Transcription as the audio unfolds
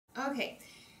Okay,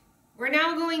 we're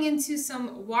now going into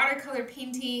some watercolor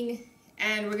painting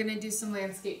and we're going to do some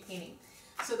landscape painting.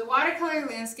 So the watercolor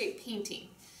landscape painting.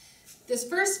 This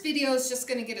first video is just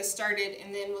going to get us started,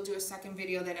 and then we'll do a second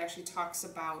video that actually talks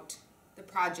about the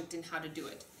project and how to do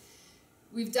it.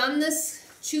 We've done this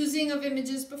choosing of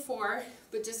images before,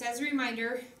 but just as a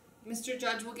reminder, Mr.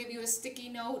 Judge will give you a sticky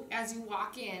note as you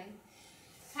walk in.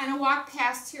 Kind of walk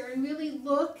past here and really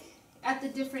look at the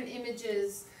different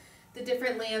images, the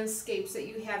different landscapes that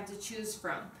you have to choose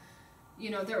from. You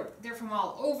know, they're from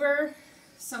all over.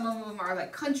 Some of them are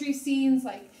like country scenes,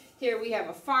 like here we have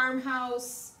a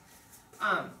farmhouse.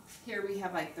 Here we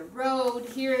have like the road.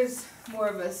 Here's more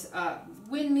of a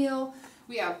windmill.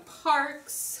 We have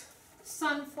parks,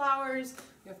 sunflowers,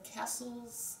 we have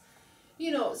castles.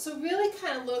 You know, so really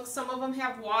kind of look. Some of them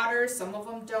have water, some of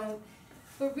them don't.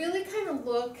 But really kind of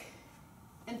look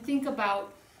and think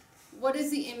about what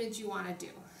is the image you want to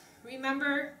do.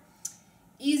 Remember,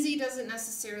 easy doesn't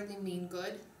necessarily mean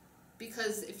good,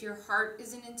 because if your heart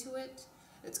isn't into it,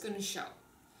 it's going to show.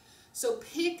 So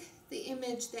pick the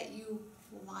image that you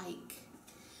like.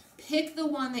 Pick the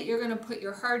one that you're going to put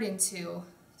your heart into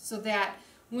so that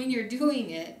when you're doing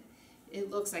it,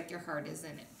 it looks like your heart is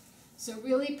in it. So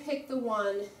really pick the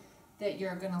one that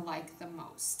you're going to like the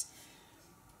most.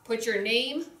 Put your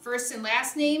name, first and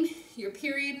last name, your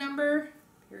period number,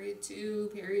 period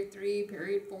 2, period 3,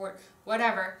 period 4,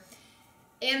 whatever,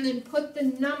 and then put the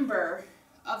number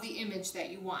of the image that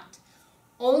you want.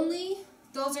 Only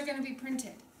those are going to be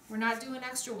printed. We're not doing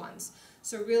extra ones.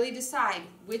 So really decide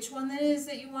which one that is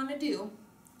that you want to do.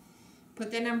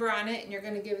 Put the number on it and you're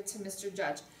going to give it to Mr.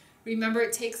 Judge. Remember,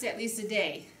 it takes at least a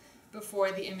day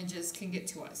before the images can get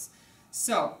to us.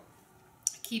 So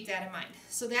keep that in mind.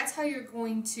 So that's how you're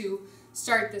going to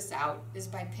start this out, is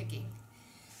by picking.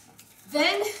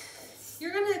 Then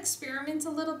you're going to experiment a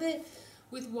little bit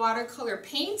with watercolor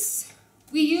paints.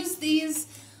 We used these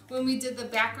when we did the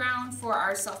background for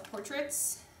our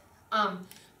self-portraits.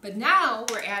 But now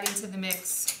we're adding to the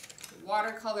mix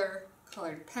watercolor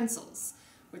colored pencils,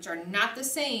 which are not the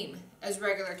same as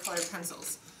regular colored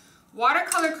pencils.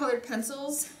 Watercolor colored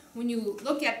pencils, when you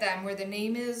look at them where the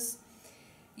name is,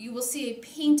 you will see a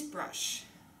paintbrush,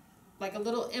 like a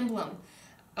little emblem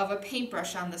of a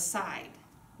paintbrush on the side.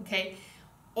 Okay?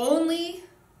 Only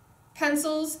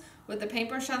pencils with the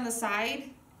paintbrush on the side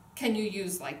can you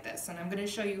use like this, and I'm going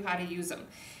to show you how to use them.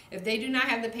 If they do not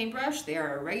have the paintbrush, they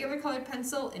are a regular colored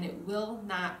pencil and it will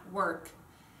not work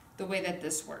the way that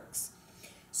this works.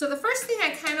 So the first thing I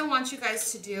kind of want you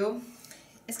guys to do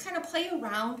is kind of play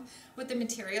around with the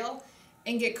material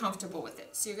and get comfortable with it.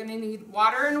 So you're going to need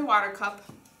water in a water cup,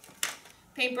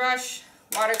 paintbrush,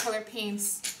 watercolor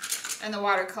paints, and the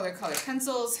watercolor colored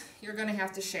pencils. You're going to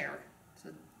have to share.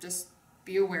 So just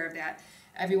be aware of that.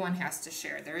 Everyone has to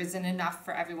share. There isn't enough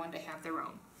for everyone to have their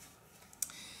own.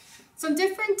 Some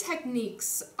different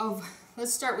techniques of,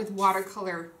 let's start with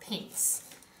watercolor paints.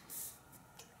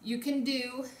 You can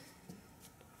do,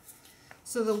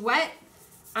 so the wet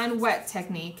on wet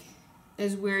technique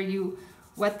is where you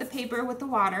wet the paper with the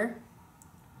water,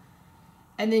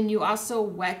 and then you also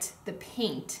wet the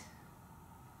paint,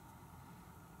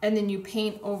 and then you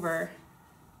paint over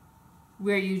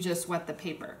where you just wet the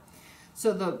paper.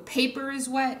 So the paper is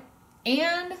wet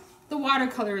and the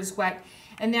watercolor is wet,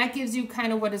 and that gives you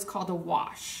kind of what is called a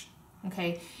wash.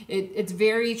 Okay, it's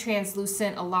very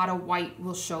translucent. A lot of white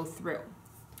will show through.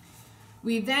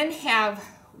 We then have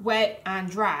wet on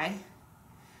dry,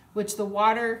 which the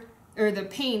water or the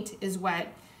paint is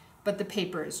wet, but the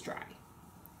paper is dry.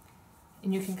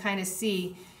 And you can kind of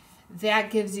see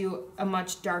that gives you a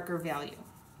much darker value.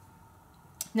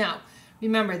 Now,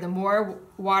 remember, the more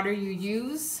water you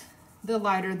use, the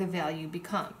lighter the value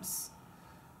becomes.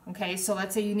 Okay, so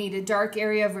let's say you need a dark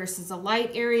area versus a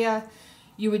light area.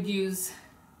 You would use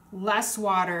less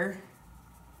water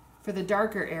for the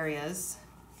darker areas,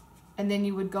 and then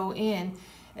you would go in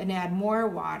and add more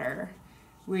water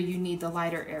where you need the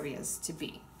lighter areas to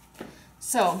be.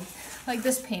 So, like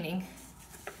this painting,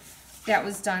 that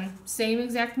was done, same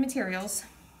exact materials.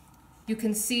 You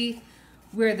can see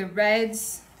where the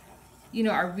reds, you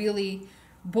know, are really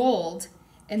bold,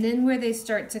 and then where they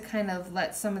start to kind of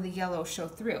let some of the yellow show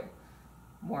through.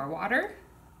 More water,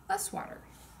 less water,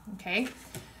 okay?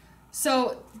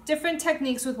 So different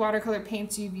techniques with watercolor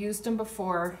paints. You've used them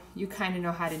before. You kind of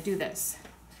know how to do this.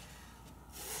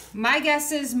 My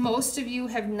guess is most of you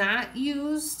have not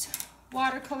used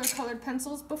watercolor colored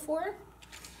pencils before.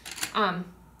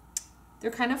 They're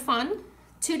kind of fun.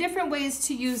 Two different ways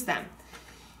to use them.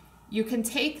 You can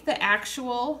take the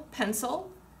actual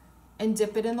pencil and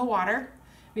dip it in the water.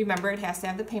 Remember, it has to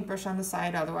have the paintbrush on the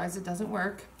side, otherwise it doesn't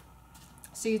work.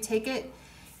 So you take it,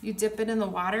 you dip it in the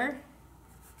water,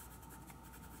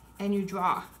 and you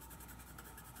draw.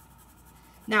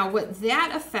 Now what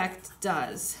that effect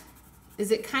does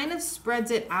is it kind of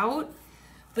spreads it out,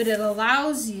 but it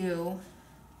allows you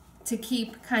to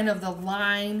keep kind of the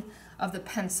line of the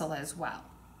pencil as well.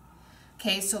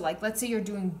 Okay, so like let's say you're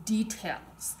doing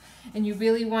details and you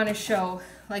really want to show,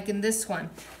 like in this one,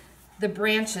 the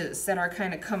branches that are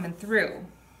kind of coming through.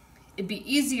 It'd be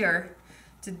easier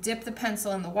to dip the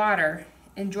pencil in the water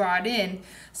and draw it in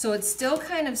so it still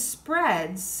kind of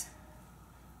spreads,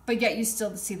 but yet you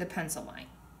still see the pencil line.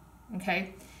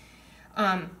 Okay,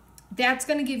 that's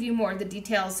going to give you more of the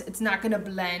details. It's not going to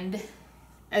blend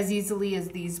as easily as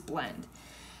these blend.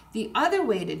 The other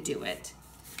way to do it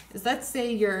is, let's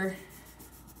say you're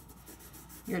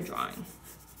drawing.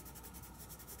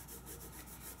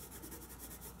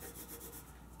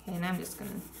 Okay, and I'm just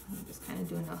kind of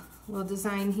doing a little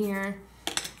design here.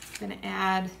 I'm going to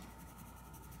add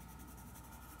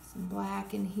some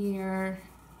black in here.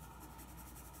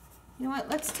 You know what,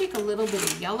 let's take a little bit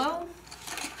of yellow.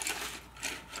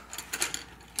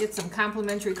 Get some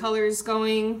complementary colors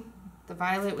going. The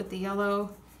violet with the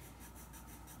yellow.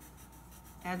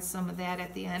 Add some of that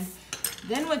at the end.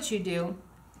 Then what you do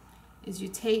is you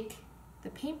take the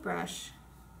paintbrush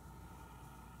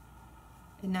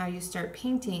and now you start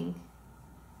painting,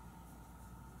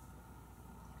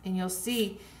 and you'll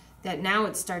see that now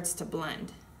it starts to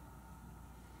blend.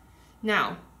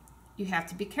 Now you have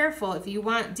to be careful. If you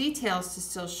want details to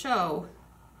still show,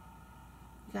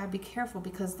 you gotta be careful,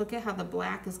 because look at how the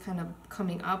black is kind of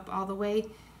coming up all the way.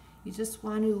 You just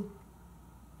want to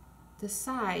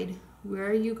decide where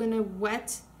are you going to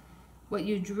wet what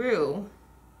you drew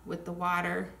with the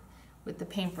water, with the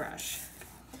paintbrush.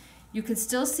 You can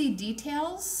still see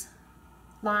details,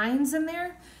 lines in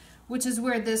there, which is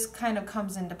where this kind of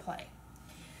comes into play.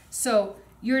 So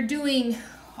you're doing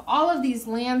all of these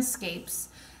landscapes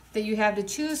that you have to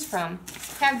choose from,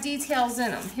 have details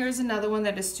in them. Here's another one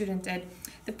that a student did.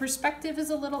 The perspective is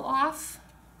a little off.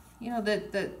 You know,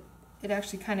 it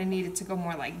actually kind of needed to go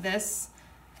more like this.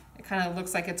 It kind of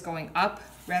looks like it's going up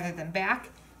rather than back.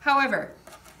 However,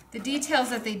 the details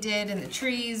that they did in the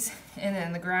trees and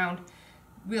in the ground,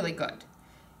 really good.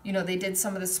 You know, they did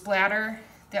some of the splatter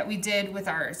that we did with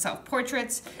our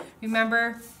self-portraits.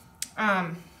 Remember,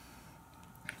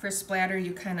 for splatter,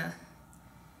 you kind of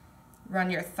run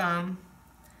your thumb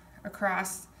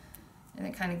across, and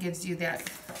it kind of gives you that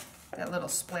little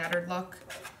splattered look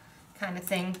kind of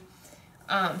thing.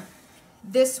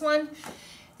 This one,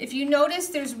 if you notice,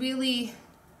 there's really,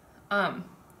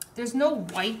 there's no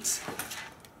white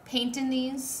paint in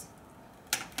these.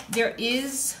 There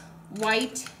is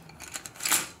white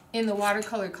in the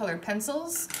watercolor colored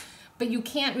pencils, but you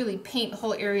can't really paint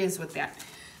whole areas with that.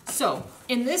 So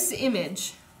in this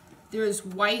image, there is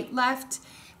white left.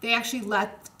 They actually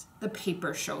let the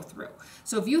paper show through.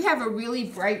 So if you have a really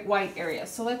bright white area,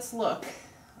 so let's look.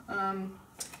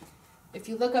 If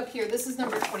you look up here, this is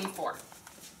number 24.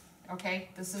 Okay,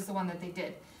 this is the one that they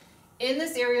did. In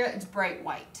this area, it's bright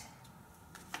white.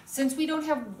 Since we don't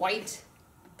have white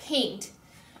paint,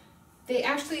 they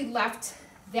actually left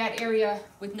that area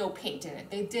with no paint in it.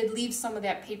 They did leave some of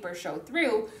that paper show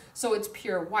through, so it's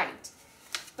pure white.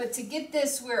 But to get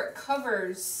this where it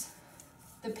covers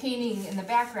the painting in the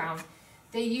background,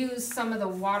 they used some of the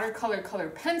watercolor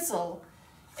colored pencil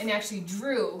and actually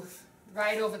drew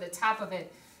right over the top of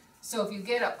it. So if you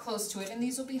get up close to it, and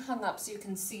these will be hung up so you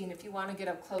can see, and if you want to get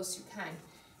up close,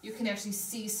 you can actually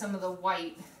see some of the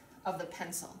white of the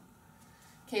pencil.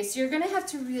 Okay, so you're going to have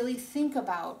to really think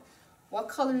about what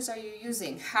colors are you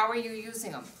using? How are you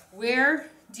using them? Where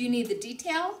do you need the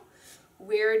detail?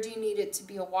 Where do you need it to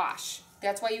be a wash?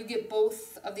 That's why you get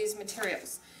both of these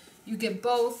materials. You get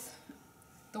both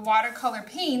the watercolor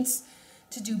paints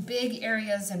to do big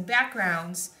areas and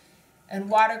backgrounds, and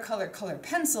watercolor colored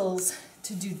pencils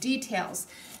to do details,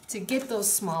 to get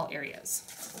those small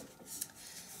areas.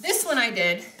 This one I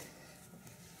did,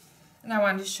 and I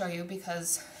wanted to show you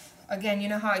because, again, you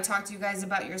know how I talked to you guys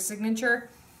about your signature?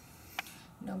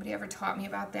 Nobody ever taught me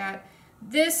about that.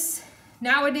 This,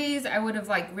 nowadays, I would have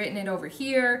like written it over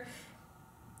here.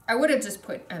 I would have just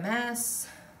put MS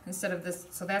instead of this,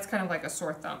 so that's kind of like a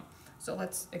sore thumb. So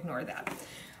let's ignore that.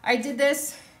 I did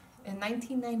this in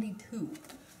 1992,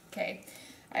 okay?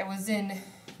 I was in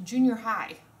junior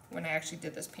high when I actually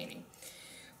did this painting.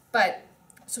 But,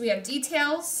 so we have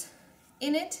details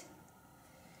in it,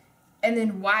 and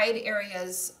then wide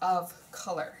areas of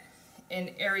color,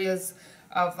 and areas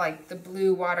of like the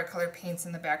blue watercolor paints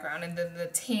in the background, and then the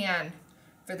tan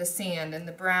for the sand, and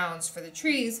the browns for the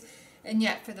trees. and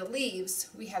yet for the leaves,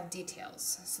 we have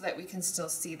details so that we can still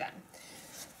see them.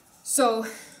 So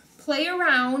play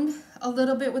around a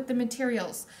little bit with the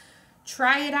materials.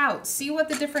 Try it out. See what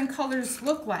the different colors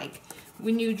look like.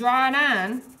 When you draw it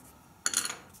on,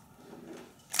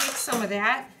 take some of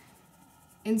that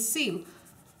and see.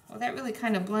 Well, that really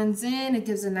kind of blends in. It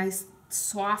gives a nice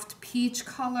soft peach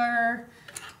color.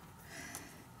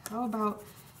 How about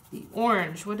the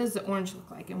orange? What does the orange look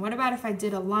like? And what about if I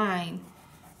did a line?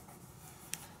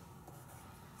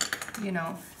 You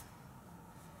know,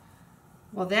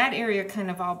 well, that area kind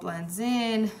of all blends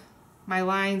in. My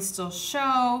lines still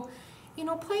show. You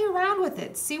know, play around with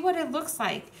it. See what it looks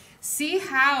like. See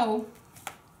how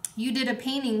you did a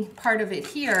painting part of it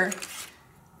here.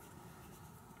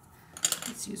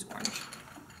 Let's use orange.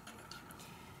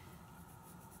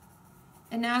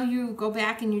 And now you go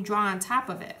back and you draw on top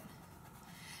of it.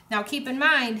 Now keep in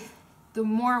mind, the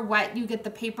more wet you get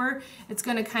the paper, it's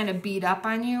going to kind of bead up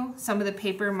on you. Some of the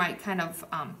paper might kind of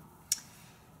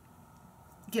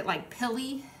get like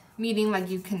pilly, meaning like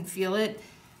you can feel it.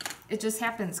 It just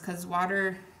happens because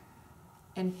water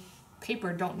and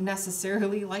paper don't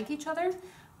necessarily like each other,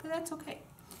 but that's okay.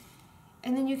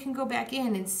 And then you can go back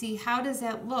in and see how does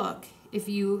that look if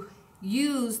you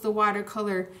use the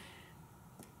watercolor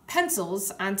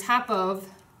pencils on top of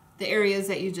the areas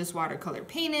that you just watercolor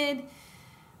painted.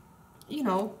 You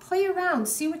know, play around,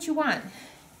 see what you want.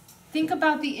 Think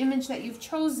about the image that you've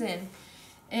chosen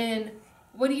and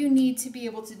what do you need to be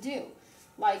able to do.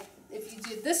 Like if you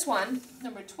did this one,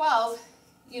 number 12,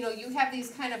 you know, you have these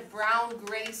kind of brown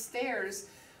gray stairs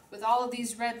with all of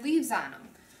these red leaves on them.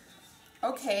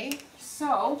 Okay,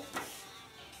 so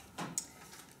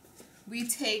we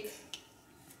take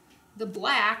the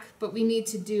black, but we need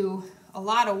to do a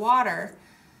lot of water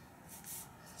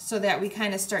so that we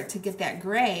kind of start to get that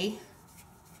gray,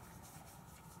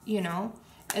 you know,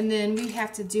 and then we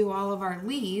have to do all of our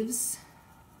leaves,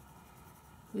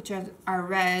 which are our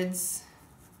reds,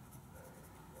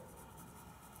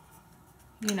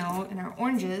 you know, and our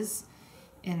oranges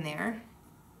in there.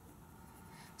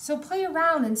 So play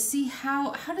around and see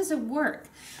how does it work.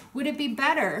 Would it be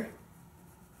better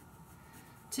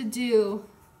to do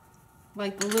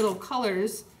like the little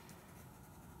colors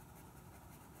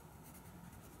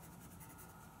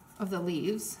of the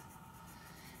leaves?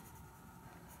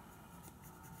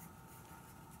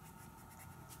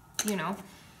 You know,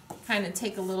 kind of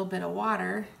take a little bit of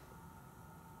water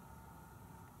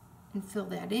and fill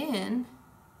that in.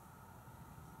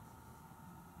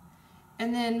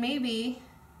 And then maybe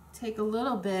take a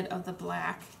little bit of the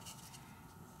black,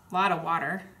 a lot of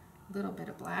water, a little bit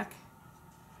of black,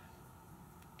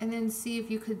 and then see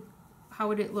if you could, how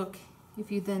would it look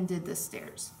if you then did the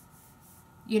stairs?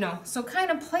 You know, so kind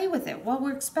of play with it. What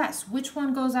works best? Which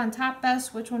one goes on top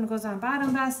best? Which one goes on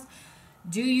bottom best?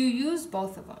 Do you use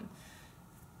both of them?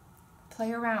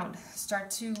 Play around.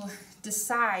 Start to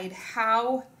decide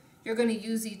how you're going to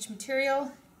use each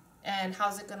material and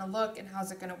how's it going to look and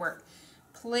how's it going to work.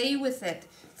 Play with it.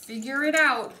 Figure it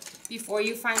out before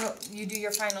you do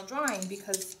your final drawing,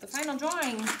 because the final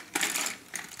drawing,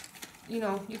 you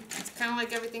know, it's kind of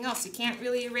like everything else. You can't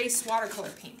really erase watercolor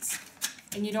paints,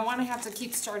 and you don't want to have to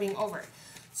keep starting over.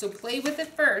 So play with it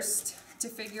first to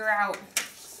figure out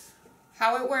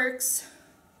how it works,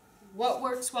 what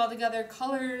works well together,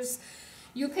 colors.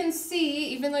 You can see,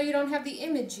 even though you don't have the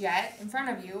image yet in front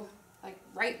of you, like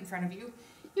right in front of you,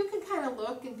 you can kind of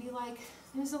look and be like,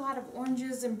 there's a lot of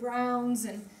oranges and browns,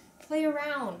 and play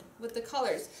around with the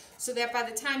colors so that by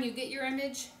the time you get your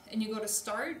image and you go to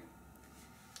start,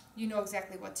 you know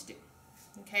exactly what to do.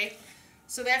 Okay,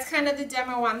 so that's kind of the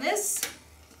demo on this,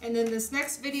 and then this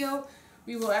next video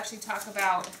we will actually talk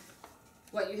about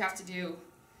what you have to do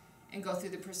and go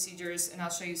through the procedures, and I'll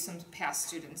show you some past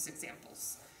students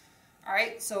examples.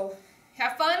 Alright, so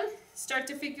have fun, start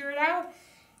to figure it out,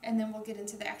 and then we'll get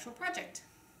into the actual project.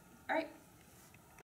 Alright.